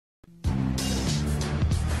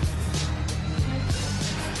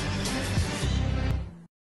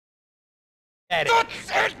That's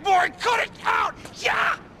it, boy! Cut it out!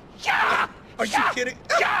 Yeah! Yeah! Are you kidding?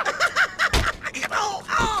 Yeah! Oh,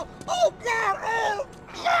 God! Oh,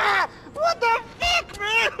 yeah! What the fuck,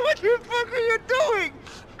 man? What the fuck are you doing?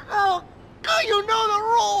 Oh, God, you know the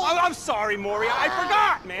rules! Oh, I'm sorry, Maury. I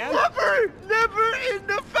forgot, man. Never in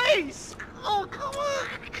the face! Oh, come on!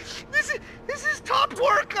 This is top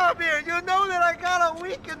work up here. You know that I got a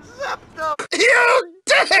weakened septum. You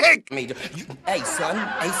dick! Hey, son,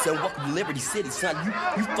 welcome to Liberty City, son.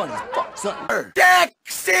 You funny as fuck, son.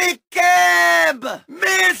 Taxi cab!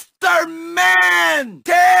 Mr. Man!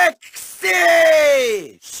 Taxi!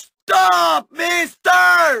 Stop,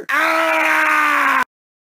 mister! Ah!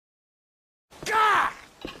 God!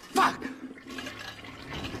 Fuck!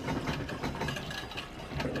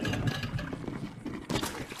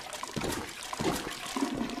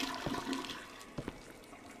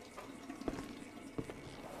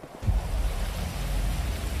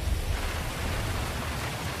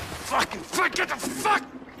 Fucking fuck! Get the fuck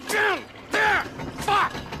down there!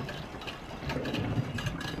 Fuck!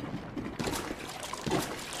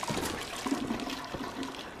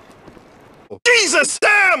 Jesus!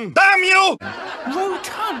 Damn you!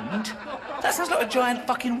 Rotund? That sounds like a giant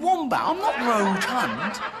fucking wombat. I'm not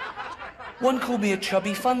rotund. One called me a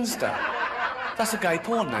chubby funster. That's a gay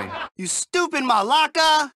porn name. You stupid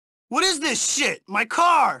malaka! What is this shit? My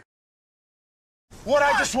car! What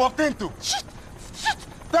I just walked into? Shit!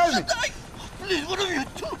 Tell me! Please, what have you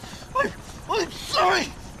done? I'm sorry!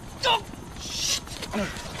 Don't! Shit!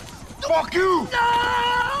 Fuck you! No!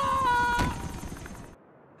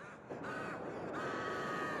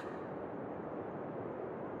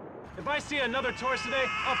 If I see another tourist today,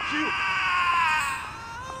 I'll puke.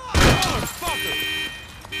 Motherfucker!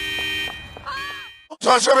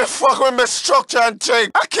 Don't you be fucking with my structure and thing.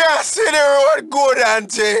 I can't see the road good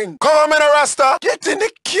and thing. Come on, man, Rasta. Get in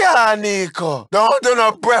the car, Nico. Don't do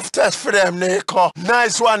no breath test for them, Nico.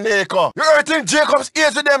 Nice one, Nico. You hurting Jacob's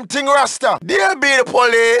ears with them thing, Rasta. They'll be the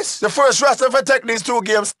police. The first Rasta for take these 2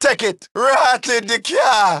 games, take it. Rattle the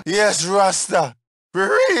car. Yes, Rasta. Be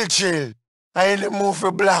real chill. I ain't the move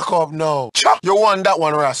for black up now. Cha! You won that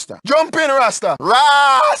one, Rasta. Jump in, Rasta.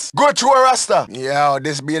 Ras! Go through, Rasta. Yo,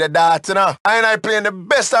 this be the dart, you know. I playing the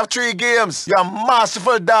best of 3 games. You're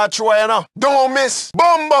masterful dart thrower, you know. Don't miss.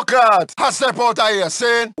 Bumbuckat. Hot step out of here,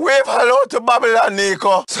 saying. Wave hello to Babylon,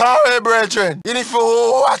 Nico. Sorry, brethren. You need to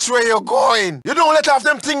watch where you're going. You don't let off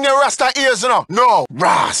them thing in Rasta ears, you know. No.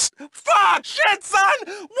 Ras. Fuck! Shit, son!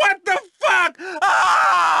 What the fuck?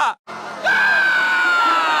 Ah!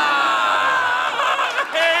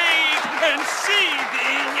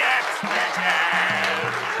 Seething expression!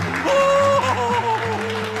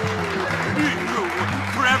 You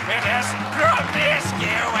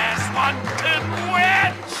promiscuous wanton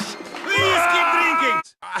witch! Please keep drinking!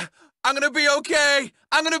 I'm gonna be okay.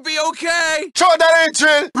 I'm gonna be okay. Cho, that ain't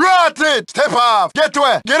chill. Rot it. Step off. Get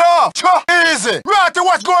away. Get off. Cho, easy. Rot it,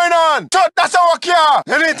 what's going on? Cho, that's our car.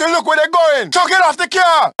 You need to look where they're going. Cho, get off the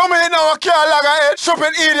car. Come in our car, loggerhead.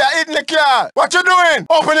 Stupid idiot, hitting the car. What you doing?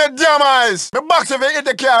 Open your damn eyes. The box if you hit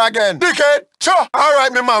the car again. Dickhead. Cho.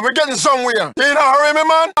 Alright, me man. We're getting somewhere. You in a hurry, me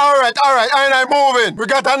man? Alright. I moving. We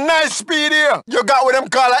got a nice speed here. You got with them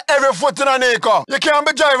collar every foot in an acre. You can't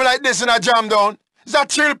be driving like this in a jam down. It's a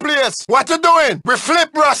chill place. What you doing? We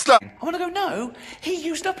flip, Rasta. I want to go, no. He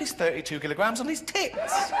used up his 32 kilograms on his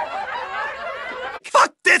tits.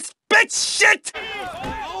 Fuck this bitch shit!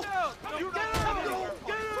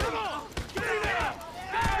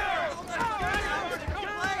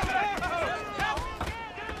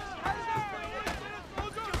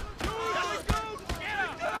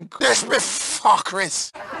 This be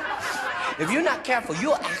fuckers. If you're not careful,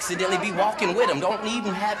 you'll accidentally be walking with him. Don't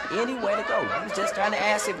even have anywhere to go. He was just trying to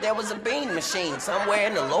ask if there was a bean machine somewhere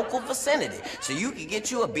in the local vicinity so you could get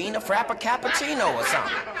you a bean of frappa cappuccino or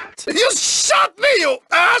something. You shot me, you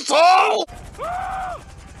asshole!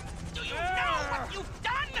 Do you know what you've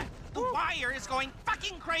done? The wire is going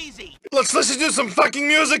fucking crazy. Let's listen to some fucking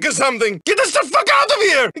music or something. Get us the fuck out of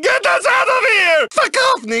here! Get us out of here! Fuck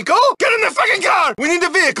off, Nico! Get in the fucking car! We need a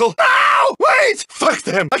vehicle. Ow! Wait! Fuck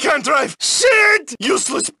them! I can't drive. Shit!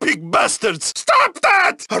 Useless pig bastards! Stop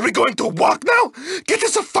that! Are we going to walk now? Get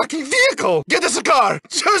us a fucking vehicle! Get us a car!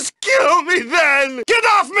 Just kill me then! Get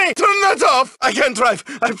off me! Turn that off! I can't drive.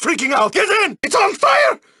 I'm freaking out. Get in! It's on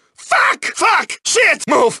fire! Fuck! Fuck! Shit!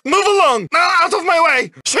 Move! Move along! Now out of my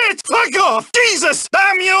way! Shit! Fuck off! Jesus!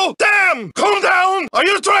 Damn you! Damn! Calm down! Are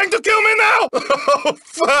you trying to kill me now? Oh,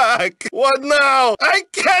 fuck! What now? I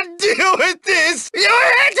can't deal with this! You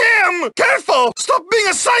hit him! Careful! Stop being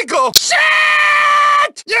a psycho!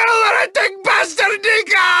 Shit! You lunatic bastard,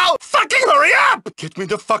 Nico! Fuck fucking hurry up! Get me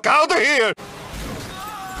the fuck out of here!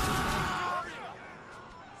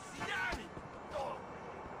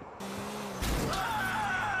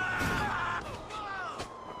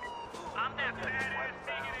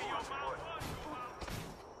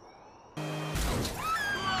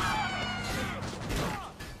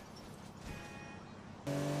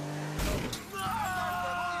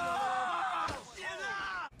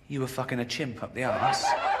 You were fucking a chimp up the arse.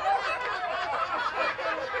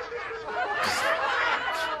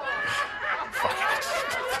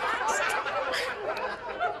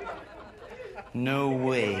 No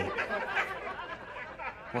way.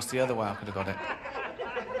 What's the other way I could have got it?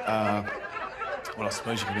 Well, I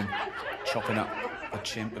suppose you could have been chopping up a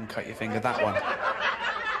chimp and cut your finger that one.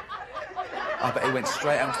 I bet he went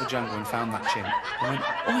straight out into the jungle and found that chimp and went,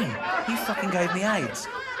 "Oi, you fucking gave me AIDS."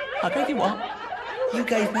 I gave you what? You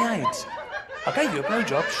gave me AIDS. I gave you a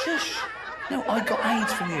blowjob. Shush. No, I got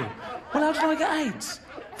AIDS from you. Well, how did I get AIDS?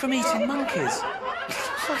 From eating monkeys.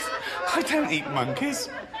 I don't eat monkeys.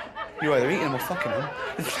 You're either eating them or fucking them.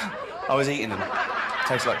 I was eating them.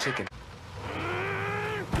 Tastes like chicken.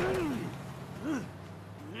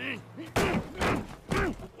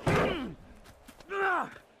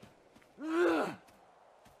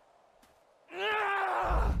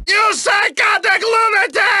 You psychotic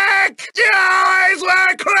lunatic! Your eyes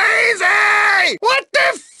were crazy! What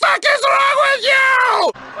the fuck is wrong with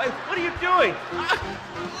you? Wait, what are you doing?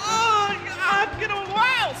 God, get a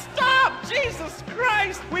while! Stop! Jesus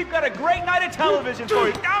Christ! We've got a great night of television for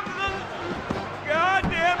you. God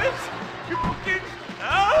damn it! You fucking...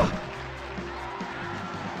 Oh!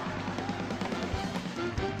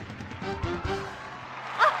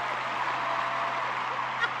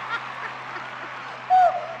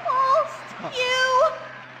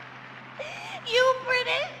 You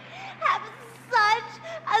British have such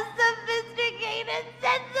a sophisticated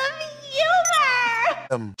sense of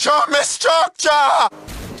humor! Show me structure!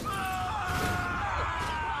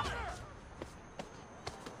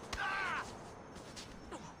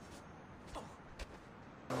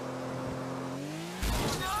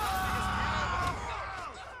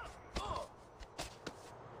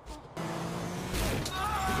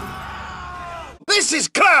 This is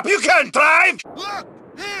crap! You can't drive! Look!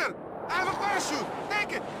 Here! I have a parachute!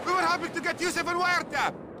 Take it! We were hoping to get Yusuf and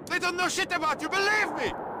wiretap! They don't know shit about you, believe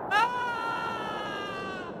me!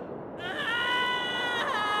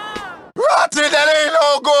 Ratty, that ain't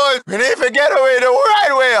no good! We need to get away the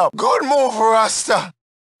right way up! Good move, Rasta!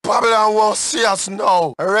 Babylon won't see us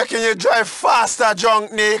now. I reckon you drive faster,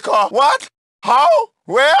 drunk Nico. What? How?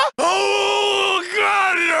 Where? Oh,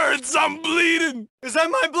 God, it hurts! I'm bleeding! Is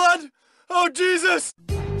that my blood? Oh, Jesus!